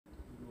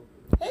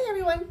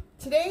everyone.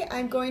 Today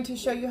I'm going to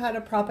show you how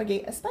to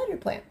propagate a spider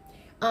plant.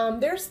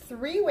 There's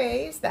 3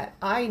 ways that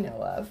I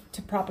know of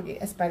to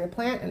propagate a spider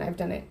plant, and I've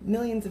done it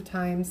millions of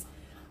times.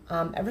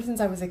 Ever since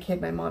I was a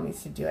kid, my mom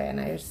used to do it, and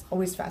I was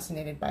always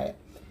fascinated by it.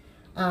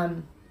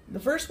 The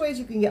first way is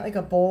you can get like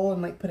a bowl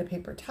and like put a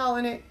paper towel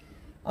in it.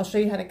 I'll show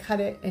you how to cut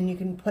it, and you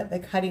can put the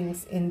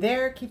cuttings in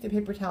there, keep the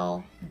paper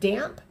towel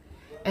damp,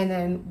 and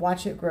then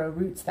watch it grow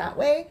roots that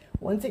way.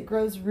 Once it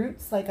grows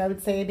roots, like I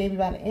would say maybe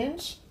about 1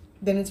 inch,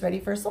 then it's ready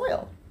for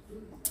soil.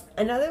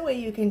 Another way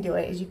you can do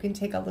it is you can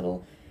take a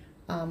little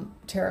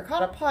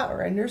terracotta pot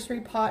or a nursery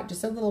pot,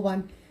 just a little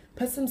one,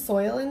 put some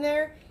soil in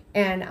there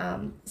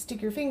and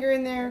stick your finger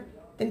in there,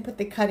 then put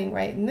the cutting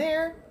right in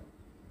there.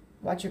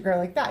 Watch it grow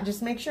like that.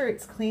 Just make sure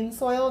it's clean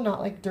soil, not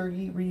like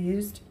dirty,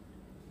 reused.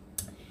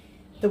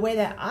 The way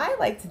that I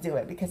like to do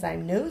it, because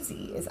I'm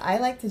nosy, is I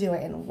like to do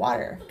it in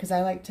water because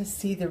I like to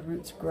see the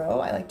roots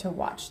grow. I like to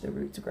watch the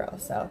roots grow.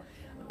 So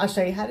I'll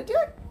show you how to do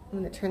it. I'm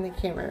going to turn the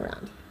camera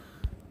around.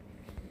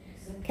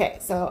 Okay,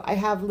 so I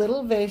have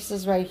little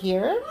vases right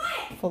here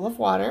full of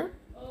water.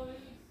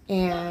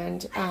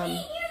 And,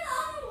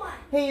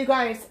 hey you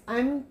guys,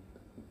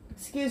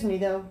 excuse me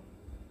though.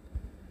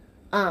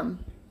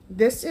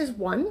 This is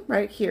one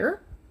right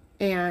here.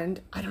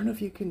 And I don't know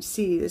if you can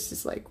see, this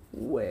is like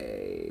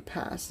way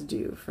past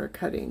due for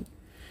cutting.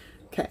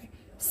 Okay,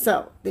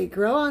 so they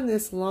grow on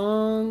this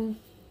long,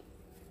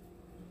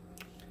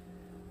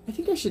 I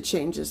think I should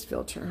change this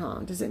filter, huh?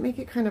 Does it make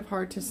it kind of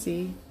hard to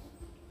see?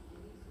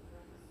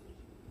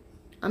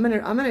 I'm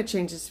gonna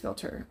change this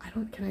filter.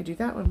 Can I do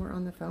that when we're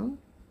on the phone?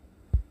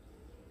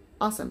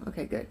 Awesome,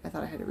 okay, good. I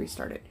thought I had to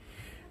restart it.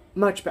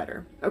 Much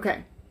better,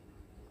 okay.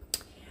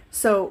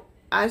 So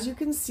as you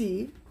can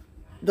see,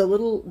 the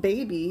little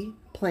baby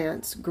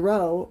plants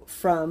grow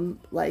from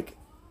like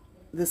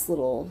this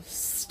little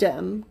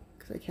stem,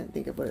 because I can't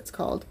think of what it's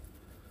called.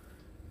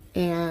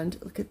 And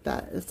look at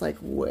that, it's like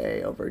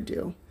way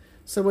overdue.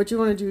 So what you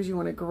want to do is you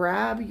want to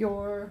grab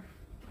your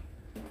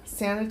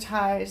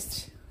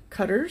sanitized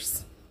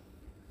cutters.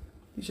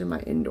 These are my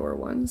indoor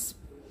ones.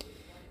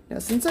 Now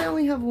since I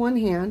only have one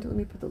hand, let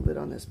me put the lid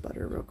on this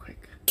butter real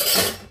quick.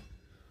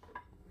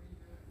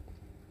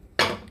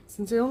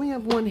 Since I only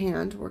have one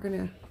hand, we're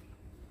gonna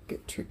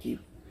get tricky.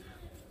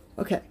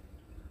 Okay,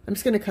 I'm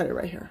just gonna cut it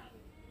right here.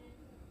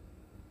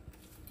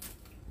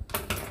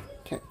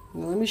 Okay,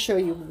 now let me show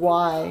you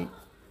why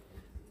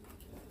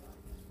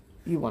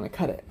you want to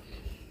cut it.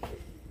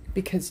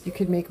 Because you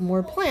can make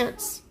more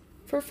plants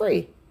for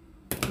free.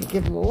 You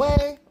give them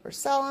away or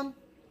sell them.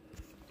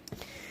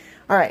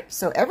 All right,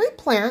 so every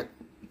plant,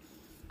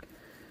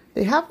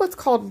 they have what's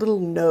called little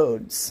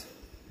nodes.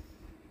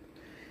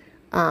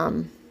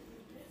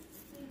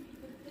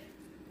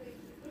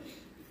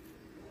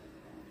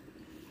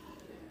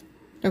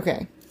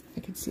 Okay, I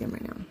can see them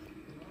right now.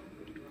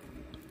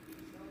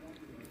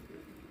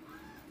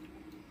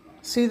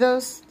 See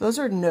those? Those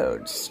are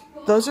nodes.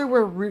 Those are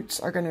where roots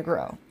are going to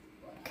grow.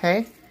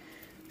 Okay?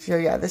 So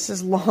yeah, this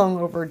is long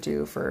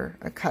overdue for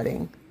a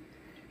cutting.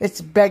 It's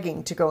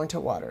begging to go into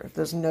water.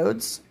 Those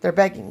nodes, they're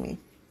begging me.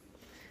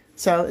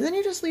 So then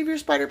you just leave your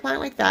spider plant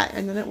like that,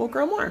 and then it will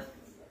grow more.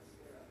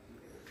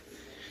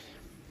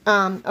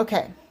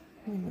 Okay.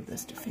 Let me move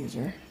this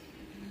diffuser.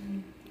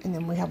 And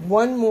then we have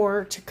one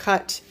more to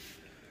cut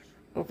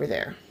over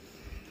there.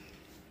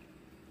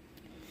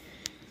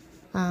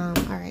 All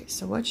right,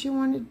 so what you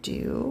want to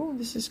do,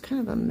 this is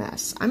kind of a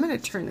mess. I'm going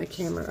to turn the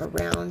camera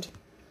around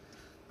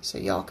so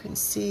y'all can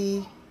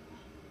see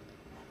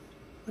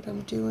what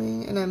I'm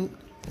doing. And I'm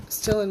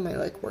still in my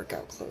like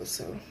workout clothes,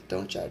 so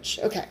don't judge.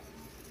 Okay.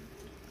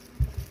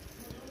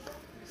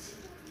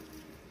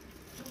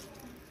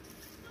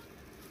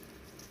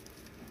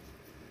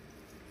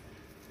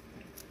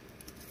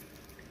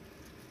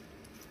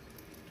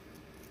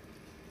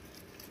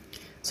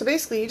 So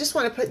basically, you just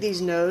want to put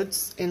these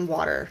nodes in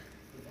water.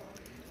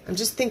 I'm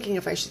just thinking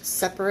if I should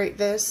separate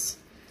this.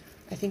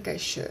 I think I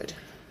should.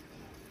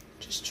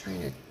 Just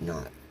trying to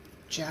not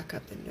jack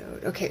up the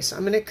node. Okay, so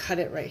I'm going to cut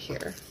it right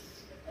here.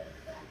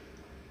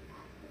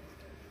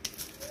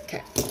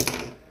 Okay.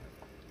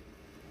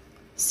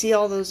 See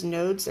all those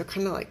nodes? They're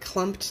kind of like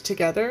clumped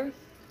together.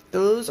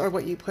 Those are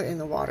what you put in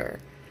the water.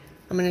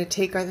 I'm going to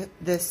take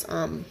this,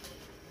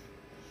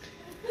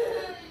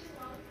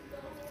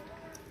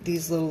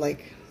 these little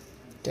like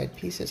dead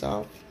pieces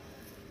off.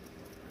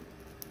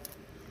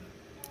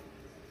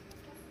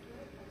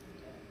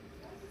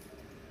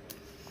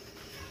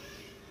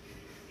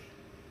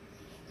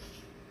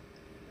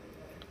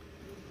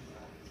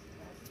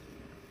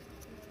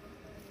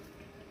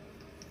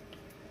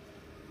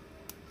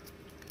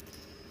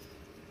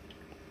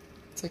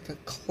 It's like a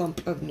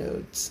clump of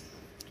nodes.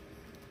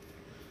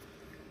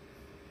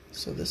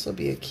 So this will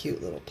be a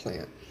cute little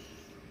plant.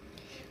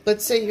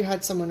 Let's say you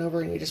had someone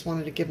over and you just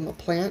wanted to give them a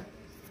plant.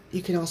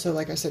 You can also,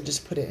 like I said,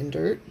 just put it in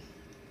dirt.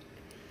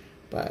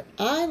 But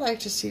I like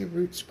to see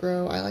roots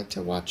grow. I like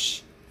to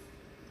watch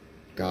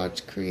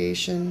God's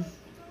creation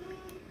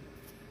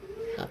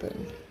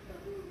happen.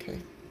 Okay.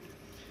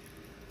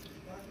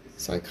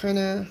 So I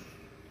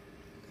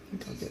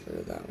think I'll get rid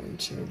of that one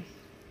too.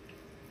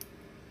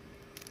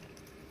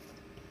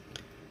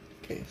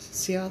 Okay, so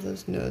see all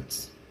those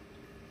nodes?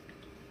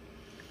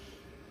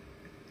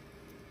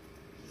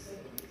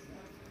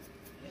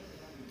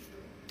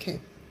 Okay,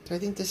 so I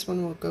think this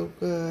one will go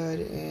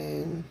good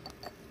in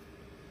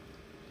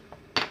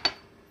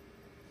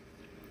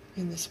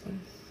this one.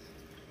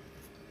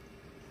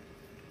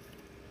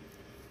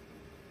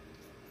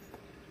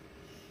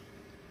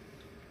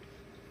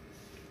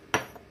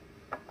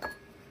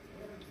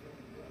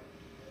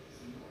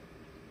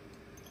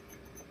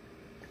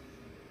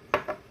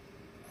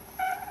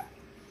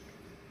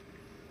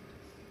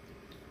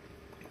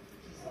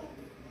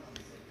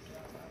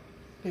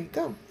 There you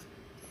go.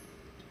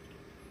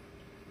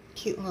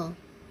 Cute, huh?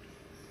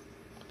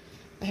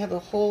 I have a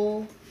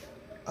whole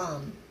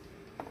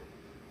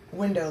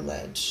window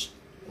ledge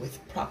with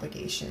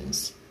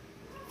propagations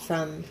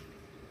from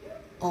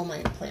all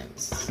my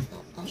plants.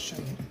 I'll show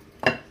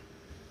you.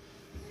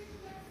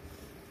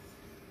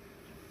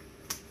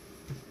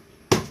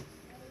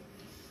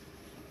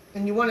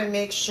 And you want to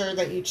make sure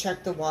that you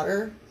check the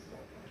water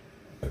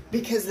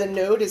because the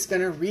node is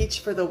going to reach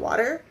for the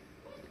water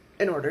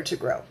in order to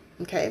grow,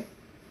 okay?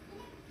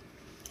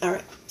 All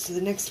right, so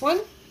the next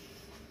one.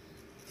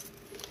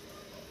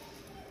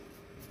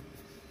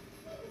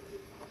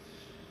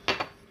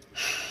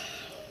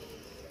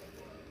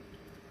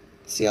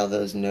 See all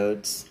those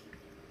nodes?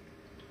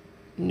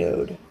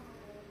 Node,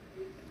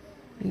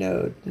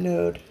 node,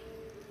 node.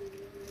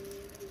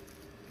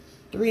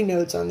 3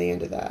 nodes on the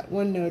end of that.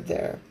 1 node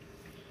there.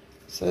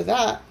 So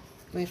that,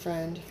 my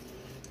friend,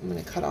 I'm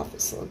going to cut off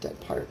this little dead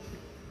part.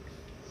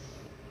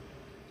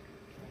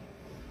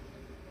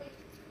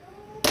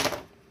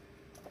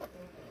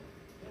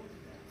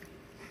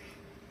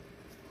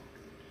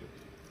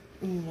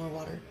 More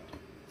water.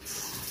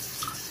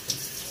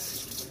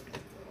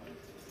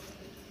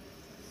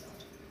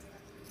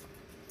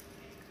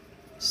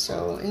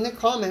 So in the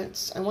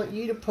comments, I want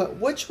you to put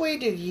which way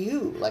do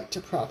you like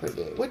to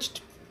propagate?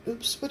 Which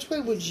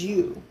way would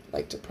you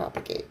like to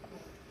propagate?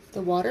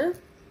 The water?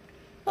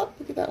 Oh,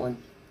 look at that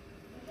one.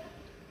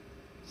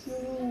 See the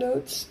little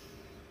notes?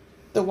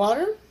 The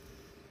water?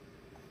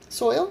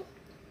 Soil?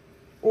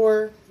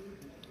 Or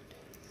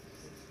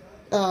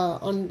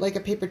on like a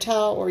paper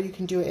towel, or you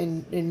can do it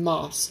in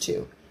moss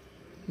too.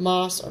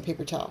 Moss or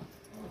paper towel.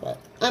 But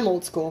I'm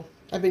old school.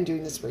 I've been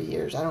doing this for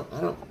years. I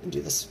don't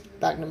do this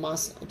back into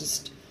moss.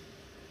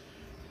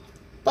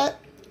 But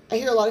I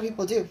hear a lot of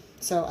people do.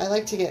 So I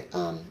like to get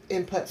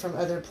input from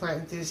other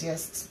plant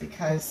enthusiasts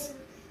because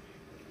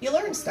you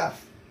learn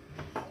stuff.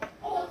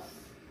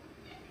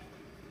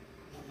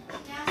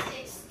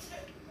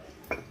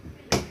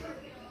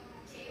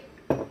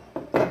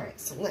 Alright,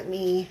 so let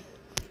me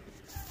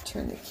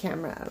turn the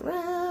camera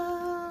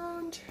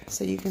around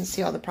so you can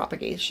see all the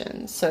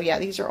propagations. So yeah,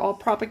 these are all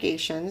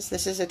propagations.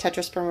 This is a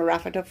Tetrasperma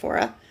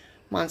rhaphidophora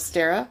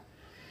monstera.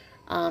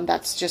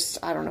 That's just,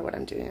 I don't know what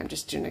I'm doing. I'm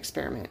just doing an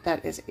experiment.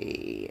 That is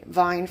a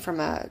vine from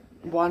a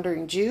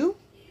wandering Jew,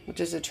 which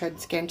is a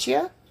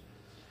Tredscantia.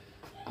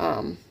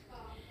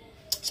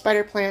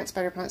 Spider plant,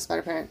 spider plant,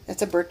 spider plant.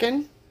 That's a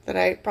Birkin that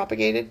I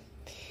propagated.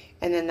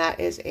 And then that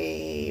is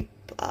a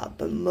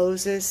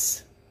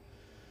Moses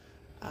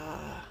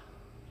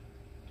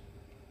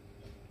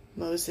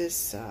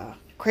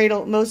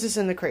cradle, Moses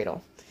in the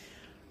cradle.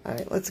 All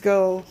right, let's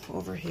go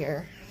over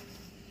here.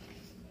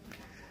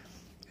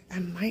 I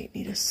might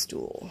need a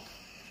stool.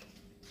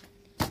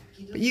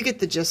 But you get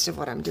the gist of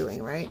what I'm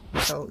doing, right?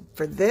 So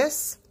for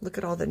this, look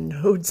at all the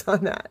nodes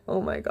on that.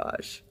 Oh my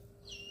gosh.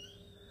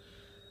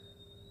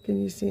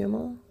 Can you see them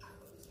all?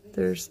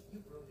 There's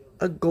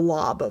a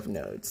glob of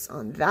nodes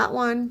on that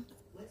one.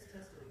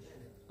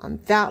 On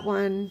that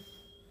one.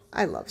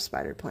 I love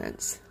spider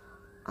plants.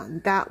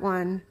 On that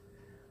one.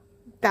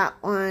 That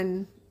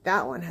one.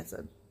 That one has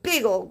a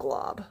big old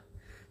glob.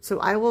 So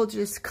I will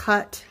just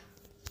cut.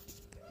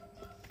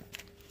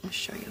 I'll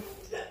show you.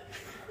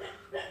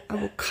 I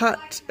will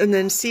cut and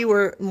then see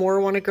where more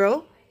want to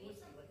grow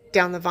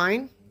down the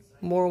vine.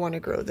 More want to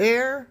grow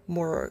there.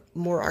 More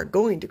are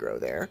going to grow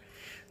there.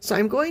 So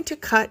I'm going to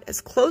cut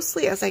as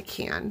closely as I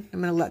can.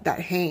 I'm going to let that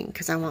hang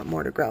because I want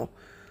more to grow.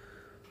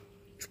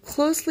 As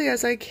closely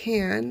as I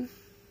can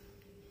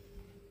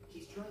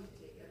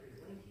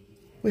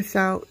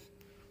without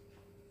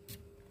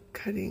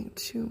cutting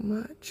too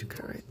much.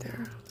 Cut right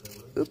there.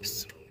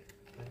 Oops.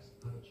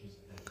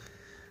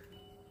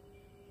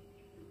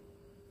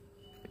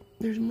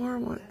 There's more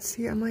wants.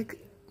 See, I'm like,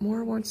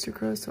 more wants to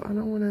grow, so I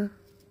don't want to.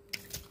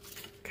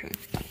 Okay.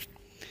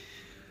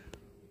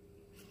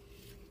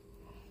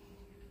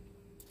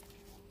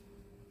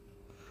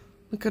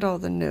 Look at all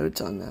the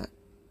nodes on that.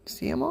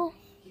 See them all?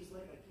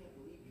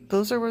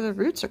 Those are where the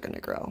roots are going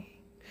to grow.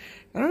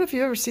 I don't know if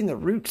you've ever seen the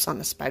roots on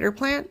a spider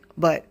plant,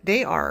 but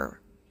they are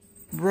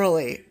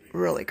really,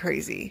 really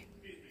crazy.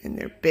 And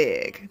they're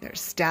big. They're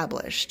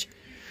established.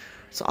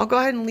 So I'll go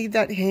ahead and leave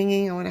that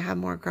hanging. I want to have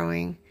more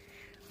growing.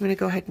 I'm going to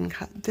go ahead and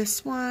cut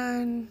this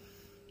one.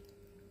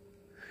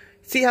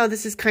 See how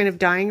this is kind of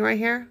dying right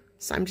here?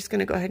 So I'm just going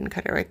to go ahead and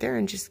cut it right there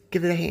and just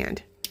give it a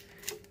hand.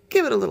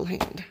 give it a little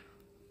hand.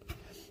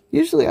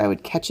 Usually I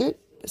would catch it,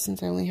 but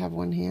since I only have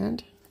one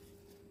hand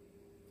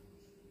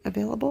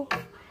available,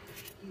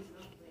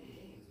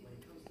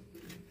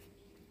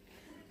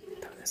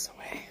 throw this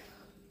away.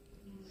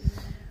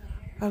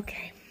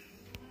 Okay,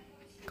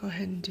 go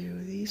ahead and do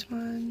these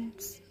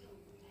ones.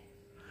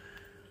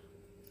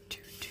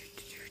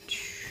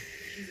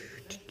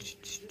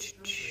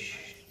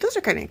 Those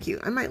are kind of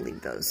cute. I might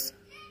leave those.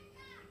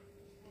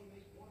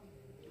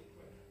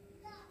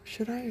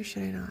 Should I or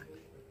should I not?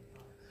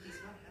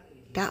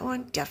 That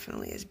one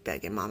definitely is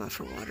begging Mama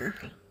for water.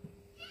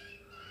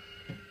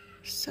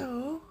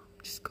 So,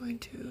 I'm just going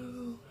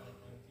to...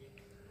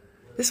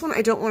 This one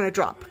I don't want to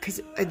drop,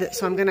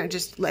 so I'm going to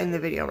just end the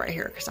video right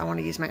here because I want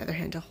to use my other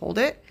hand to hold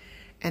it.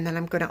 And then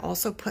I'm going to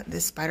also put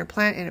this spider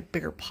plant in a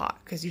bigger pot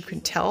because you can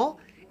tell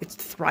it's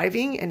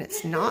thriving and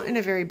it's not in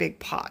a very big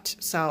pot.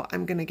 So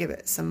I'm going to give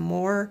it some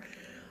more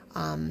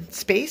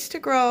space to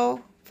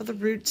grow, for the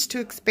roots to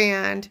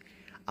expand.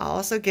 I'll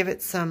also give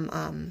it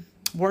some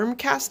worm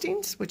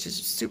castings, which is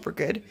super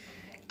good,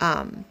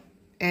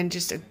 and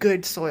just a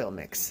good soil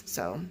mix.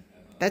 So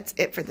that's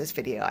it for this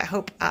video. I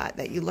hope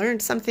that you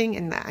learned something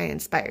and that I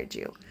inspired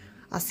you.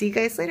 I'll see you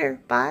guys later.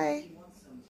 Bye.